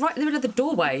standing right in the middle of the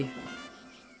doorway?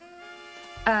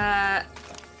 I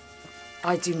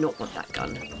do not want that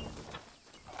gun.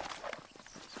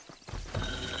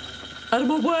 Out of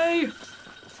my way!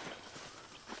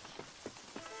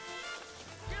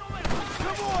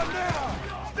 Come on now!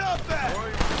 Stop that!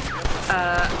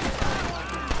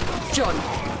 John.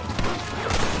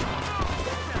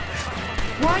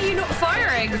 Why are you not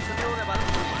firing?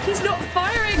 He's not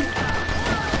firing!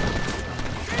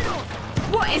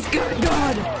 What is going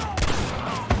on?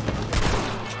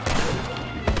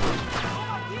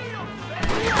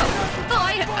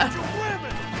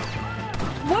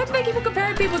 Why do they keep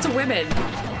comparing people to women?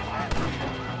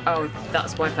 Oh,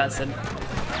 that's my person.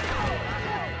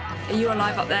 Are you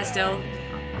alive up there still?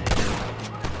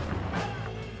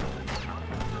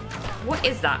 What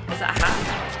is that? Is that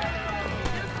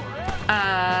a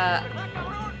hat?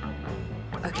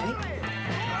 Okay.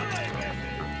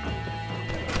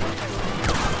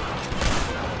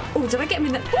 Oh, did I get him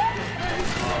in there?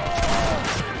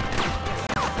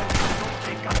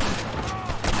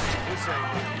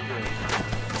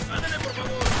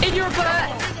 In your butt!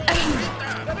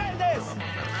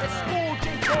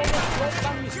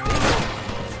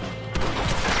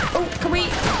 Oh, can we...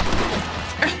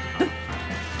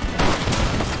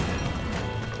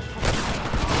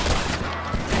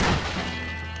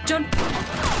 John.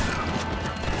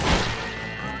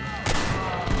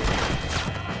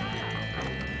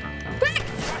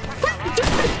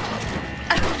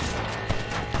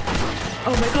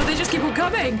 Oh my god, they just keep on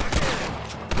coming!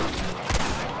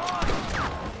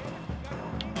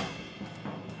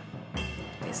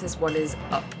 It says one is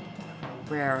up.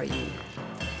 Where are you?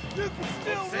 You can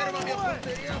still run away!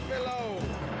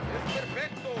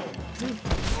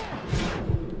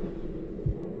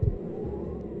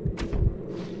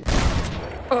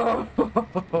 Oh.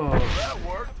 That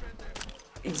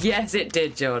worked. Yes, it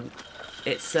did, John.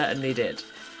 It certainly did.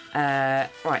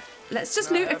 Right, let's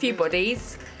just loot a few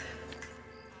bodies.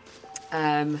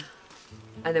 And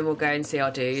then we'll go and see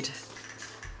our dude.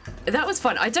 That was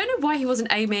fun. I don't know why he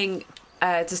wasn't aiming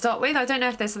to start with. I don't know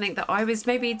if there's something that I was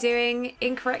maybe doing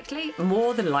incorrectly.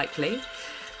 More than likely.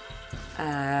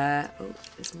 Oh,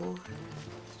 there's more.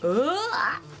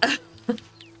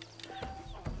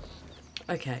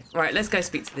 Okay, right, let's go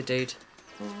speak to the dude.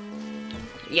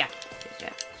 Yeah.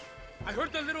 I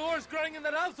heard the little horse crying in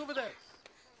that house over there.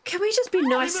 Can we just be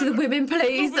nice to the women,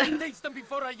 please? Nobody takes them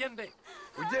before Allende.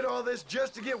 We did all this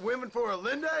just to get women for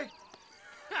Allende?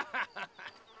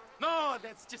 No,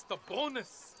 that's just a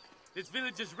bonus. This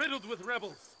village is riddled with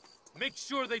rebels. Make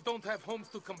sure they don't have homes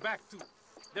to come back to.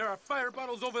 There are fire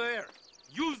bottles over there.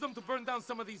 Use them to burn down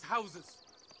some of these houses.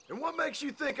 And what makes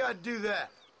you think I'd do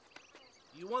that?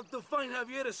 You want to find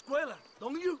Javier Escuela,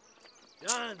 don't you?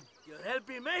 John, you're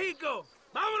helping Mexico.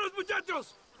 Vámonos,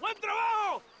 muchachos. Buen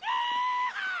trabajo.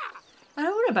 I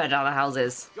don't want to burn down the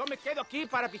houses. Yo me quedo aquí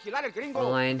para vigilar el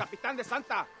gringo, Fine. Capitán de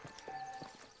Santa.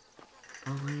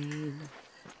 Fine.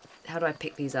 How do I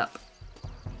pick these up?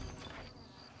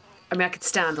 I mean, I could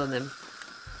stand on them.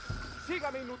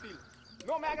 Sígame, inútil.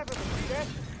 No me hagas resistir, eh?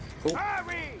 Oh.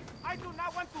 Hurry! I do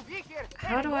not want to be here.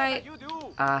 How do I... You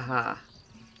do. Aha.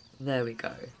 There we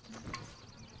go.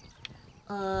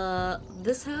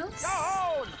 This house?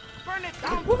 Shaune! Burn it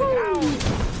down to the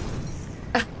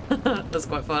ground! That's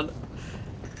quite fun.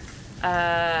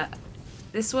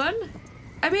 This one?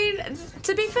 I mean,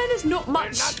 to be fair, there's not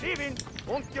much... We're not leaving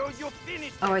until you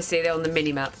finish. Oh, I see, they're on the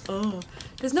mini-map. Oh.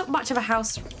 There's not much of a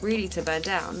house, really, to burn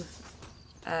down.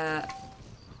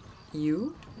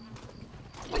 You?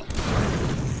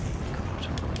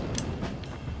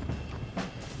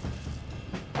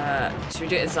 Should we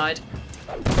do it inside?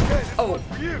 Oh,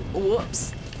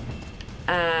 whoops.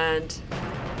 And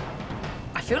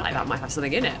I feel like that might have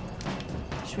something in it.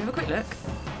 Should we have a quick look?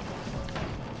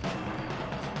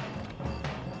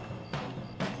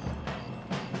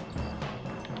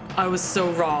 I was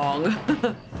so wrong.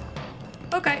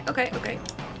 Okay.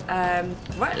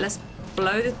 Right, let's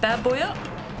blow this bad boy up.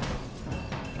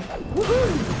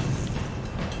 Woohoo!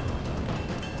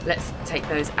 Let's take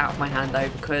those out of my hand though,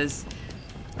 because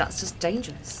that's just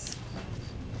dangerous.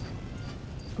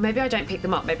 Maybe I don't pick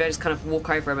them up. Maybe I just kind of walk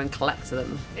over them and collect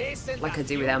them, like I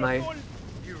do with ammo.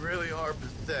 You really are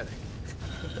pathetic.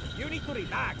 You need to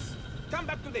relax. Come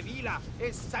back to the villa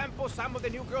and sample some of the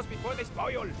new girls before they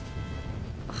spoil.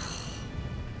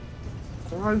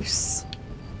 Gross.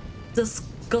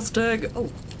 Disgusting. Oh.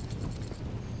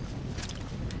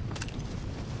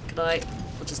 Can I?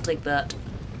 I'll just take that.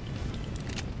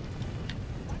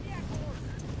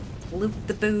 Loot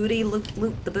the booty,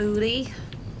 loot the booty.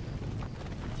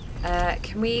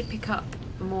 Can we pick up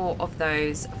more of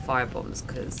those fire bombs?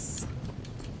 Because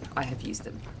I have used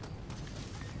them.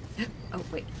 Oh,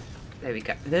 wait. There we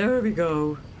go. There we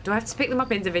go. Do I have to pick them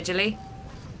up individually?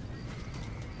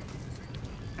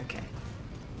 Okay.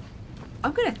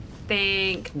 I'm gonna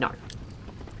think no.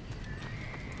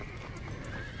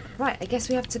 Right, I guess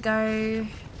we have to go...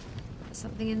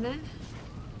 Something in there?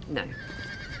 No.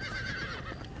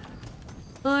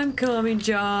 I'm coming,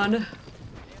 John.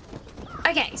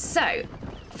 Okay, so,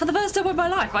 for the first time in my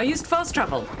life, I used fast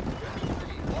travel.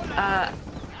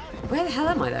 Where the hell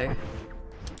am I, though?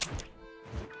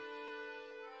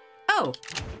 Oh,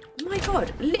 my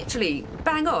God, literally,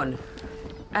 bang on.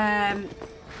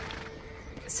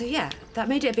 So yeah, that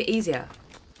made it a bit easier.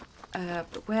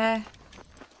 But where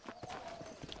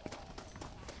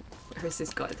is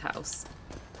this guy's house?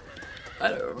 I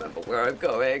don't remember where I'm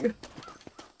going.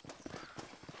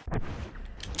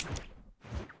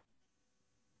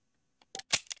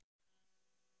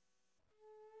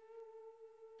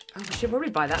 Oh, we should probably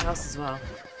buy that house as well.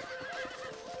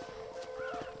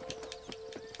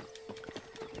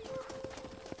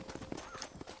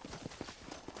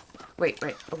 Wait,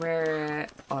 where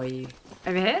are you?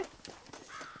 Over here?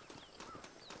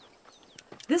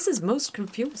 This is most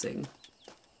confusing.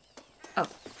 Oh.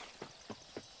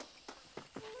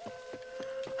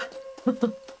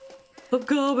 I'm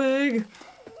coming!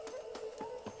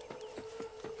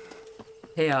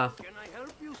 Here. Can I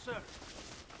help you, sir?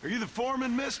 Are you the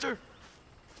foreman, mister?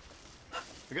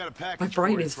 I got a package. My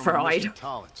brain is fried.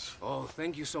 Oh,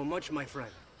 thank you so much, my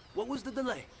friend. What was the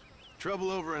delay?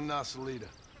 Trouble over in Nasalita.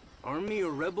 Army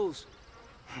or rebels?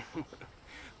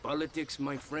 Politics,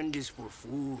 my friend, is for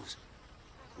fools.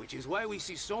 Which is why we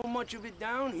see so much of it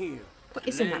down here. What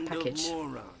is in that package?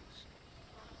 Morons.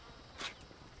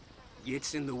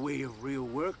 Gets in the way of real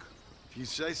work. If you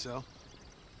say so.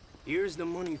 Here's the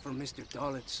money from Mr.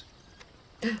 Tollitz.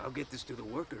 I'll get this to the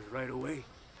workers right away.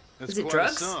 That's is it quite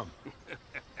drugs? a sum.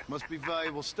 Must be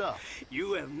valuable stuff.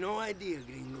 You have no idea,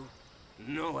 gringo.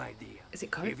 No idea. Is it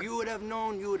coke? If you would have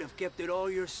known, you would have kept it all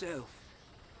yourself.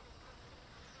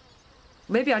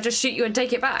 Maybe I'll just shoot you and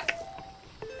take it back.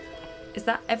 Is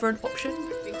that ever an option?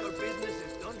 I think our business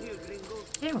is done here, gringo.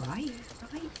 Yeah, right.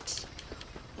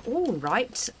 All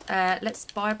right. Let's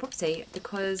buy a property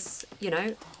because, you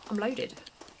know, I'm loaded.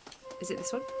 Is it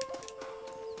this one?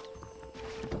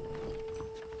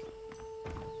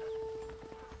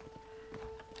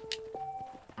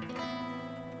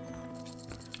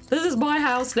 This is my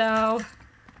house now.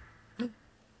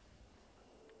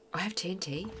 I have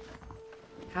TNT.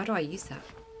 How do I use that?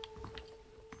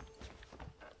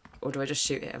 Or do I just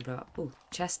shoot it and blow up? Ooh,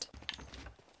 chest.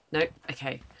 Nope.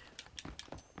 Okay.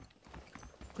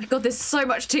 My God, there's so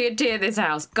much TNT in this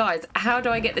house. Guys, how do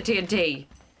I get the TNT?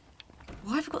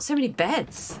 Why have I got so many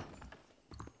beds?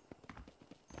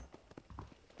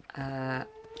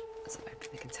 Let's open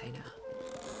the container.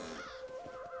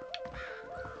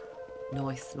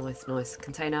 Nice.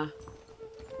 Container.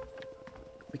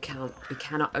 We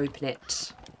cannot open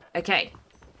it. Okay.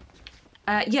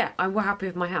 Yeah, I'm well happy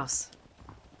with my house.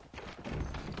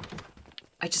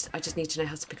 I just need to know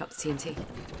how to pick up the TNT.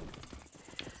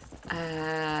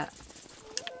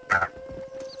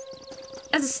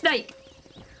 There's a snake!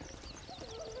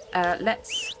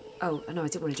 Let's... Oh, no, I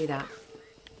didn't want to do that.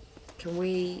 Can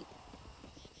we...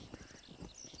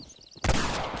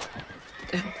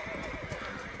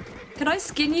 Can I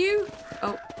skin you?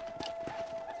 Oh.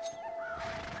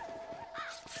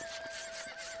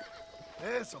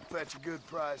 This'll fetch a good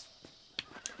price.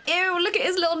 Ew, look at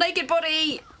his little naked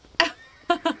body!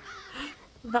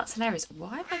 That's hilarious.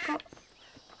 Why have I got...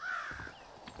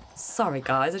 Sorry,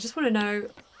 guys. I just want to know...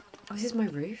 Oh, is this my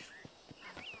roof?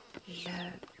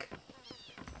 Look.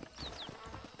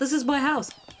 This is my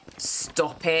house.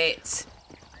 Stop it.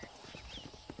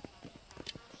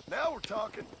 Now we're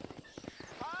talking.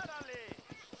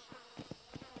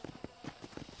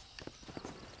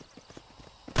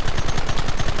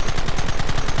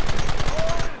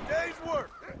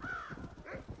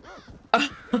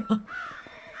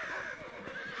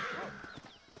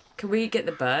 Can we get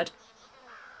the bird?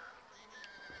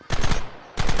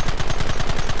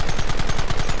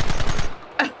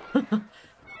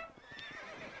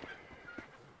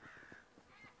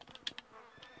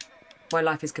 My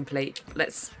life is complete.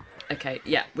 Let's... Okay,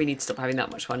 yeah, we need to stop having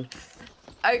that much fun.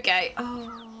 Okay.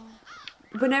 Oh.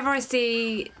 Whenever I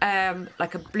see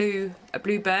like a blue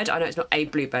bird, I know it's not a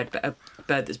blue bird, but a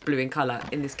bird that's blue in colour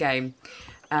in this game,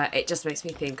 it just makes me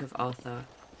think of Arthur.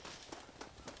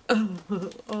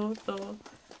 Arthur.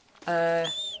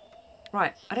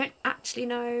 Right, I don't actually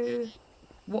know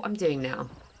what I'm doing now.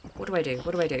 What do I do?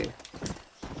 What do I do?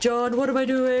 John, what am I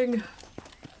doing?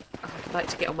 Oh, I'd like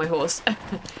to get on my horse.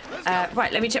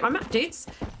 Right, let me check my map, dudes.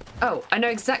 Oh, I know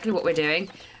exactly what we're doing.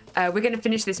 We're going to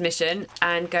finish this mission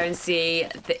and go and see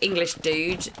the English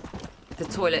dude, the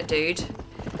toilet dude. Is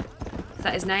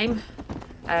that his name?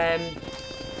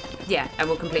 Yeah, and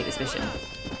we'll complete this mission.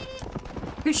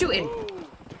 Who's shooting?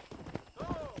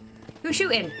 Who's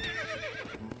shooting?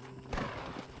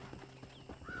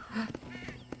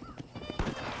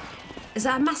 Is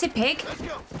that a massive pig? Let's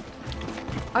go.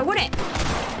 I want it.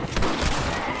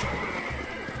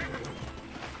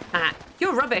 Ah,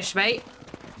 you're rubbish, mate.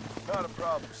 Not a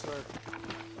problem, sir.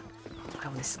 I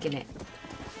want to skin it.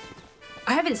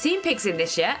 I haven't seen pigs in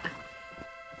this yet.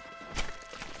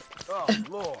 Oh,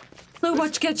 Lord. So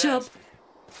much ketchup.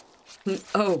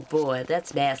 Oh boy,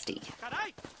 that's nasty.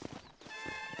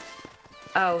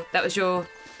 Oh, that was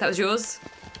yours?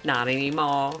 Not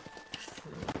anymore.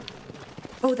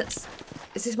 Oh,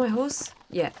 is this my horse?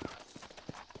 Yeah.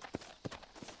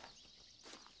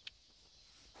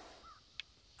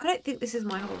 I don't think this is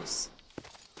my horse.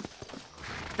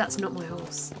 That's not my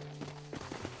horse.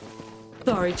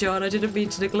 Sorry, John, I didn't mean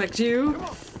to neglect you.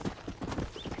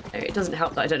 It doesn't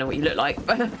help that I don't know what you look like.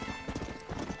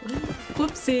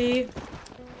 Whoopsie.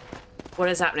 What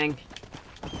is happening?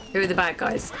 Who are the bad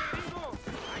guys?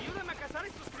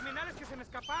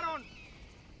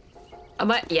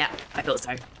 Am I? Yeah, I thought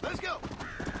so. Let's go.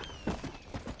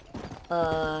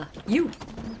 You.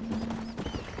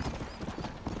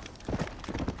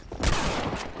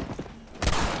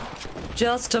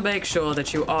 Just to make sure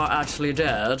that you are actually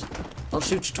dead, I'll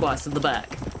shoot you twice in the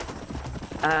back.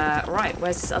 Right,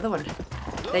 where's this other one?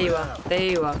 There you are. There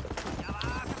you are.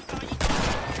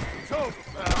 It's over,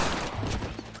 pal.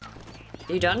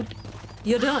 You done?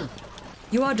 You're done.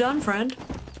 You are done, friend.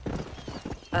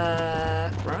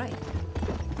 Right.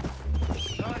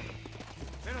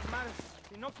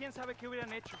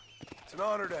 It's an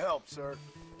honor to help, sir.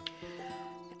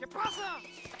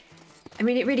 I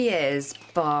mean, it really is,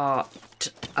 but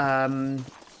I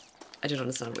don't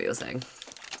understand what you're saying.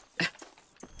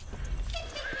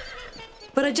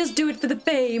 But I just do it for the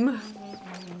fame.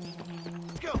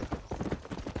 Go.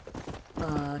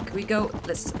 Can we go?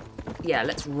 Let's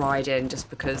ride in just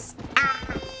because.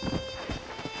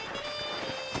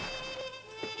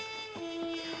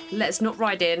 Let's not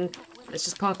ride in. Let's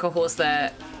just park our horse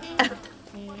there.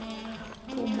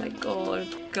 Oh my god,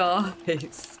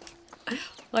 guys.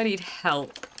 I need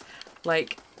help.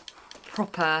 Like,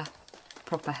 proper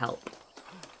help.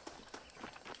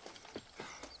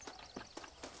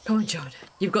 Come on, John.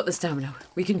 You've got the stamina.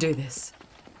 We can do this.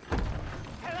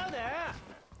 Hello there.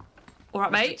 All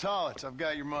right, mate? Mr. Tollett, I've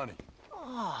got your money.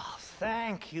 Oh,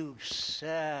 thank you,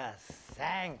 sir.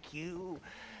 Thank you.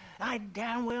 I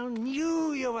damn well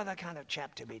knew you were the kind of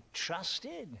chap to be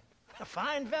trusted. A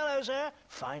fine fellow, sir.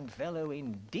 Fine fellow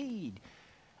indeed.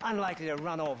 Unlikely to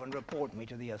run off and report me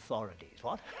to the authorities,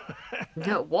 what?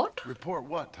 No, what? Report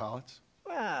what, Tollett?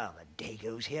 Well, the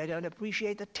Dagos here don't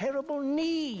appreciate the terrible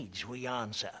needs we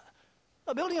answer.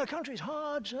 Building a country's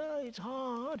hard, sir. It's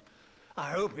hard.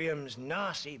 Our opium's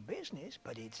nasty business,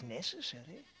 but it's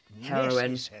necessary.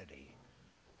 Heroin. Necessary.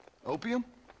 Opium?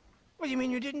 What do you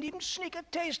mean you didn't even sneak a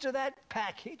taste of that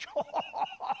package?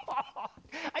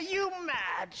 Are you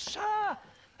mad, sir?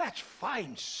 That's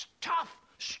fine stuff.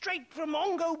 Straight from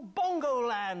Ongo Bongo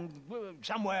land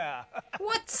somewhere.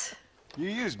 What? You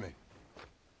used me.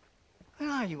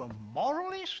 Are you a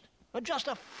moralist or just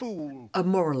a fool? A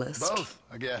moralist. Both,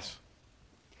 I guess.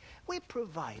 We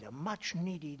provide a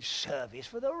much-needed service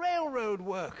for the railroad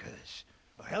workers.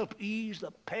 Help ease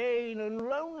the pain and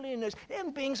loneliness, them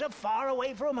being so far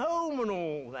away from home and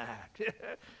all that.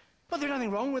 But there's nothing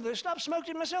wrong with this stuff. Smoked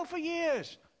it myself for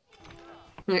years.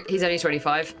 He's only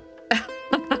 25.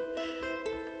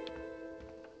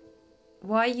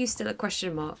 Why are you still a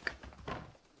question mark?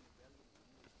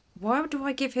 Why do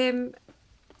I give him...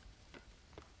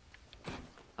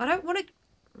 I don't want to...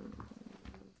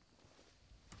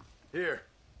 Here,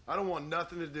 I don't want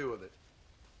nothing to do with it.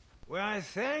 Well,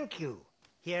 thank you.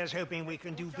 Here's hoping we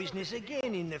can do business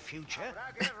again in the future.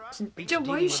 John,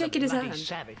 why are you shaking his hand?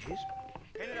 Savages.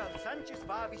 If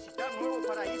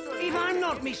I'm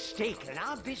not mistaken,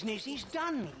 our business is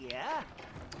done here.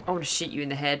 I want to shoot you in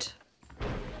the head.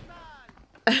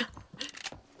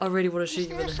 I really want to shoot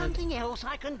you in the head. Is there something else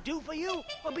I can do for you?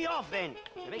 Or be off then.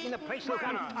 You're making the place look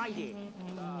untidy.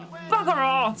 Bugger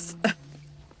off!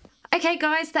 Okay,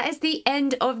 guys, that is the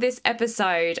end of this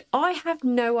episode. I have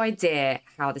no idea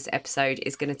how this episode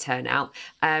is going to turn out.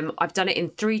 I've done it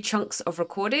in 3 chunks of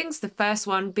recordings. The first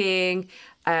one being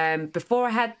before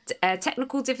I had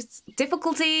technical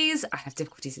difficulties. I have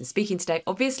difficulties in speaking today,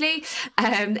 obviously.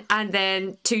 And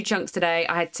then 2 chunks today.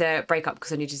 I had to break up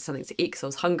because I needed something to eat because I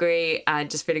was hungry and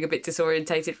just feeling a bit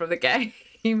disorientated from the game.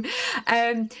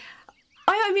 I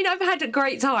mean, I've had a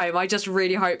great time. I just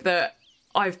really hope that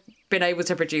I've been able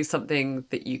to produce something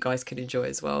that you guys can enjoy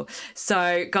as well.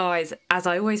 So guys, as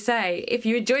I always say, if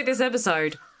you enjoyed this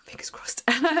episode, fingers crossed,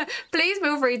 please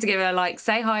feel free to give it a like,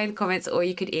 say hi in the comments, or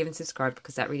you could even subscribe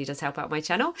because that really does help out my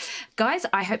channel. Guys,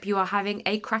 I hope you are having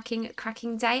a cracking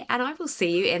day and I will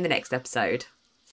see you in the next episode.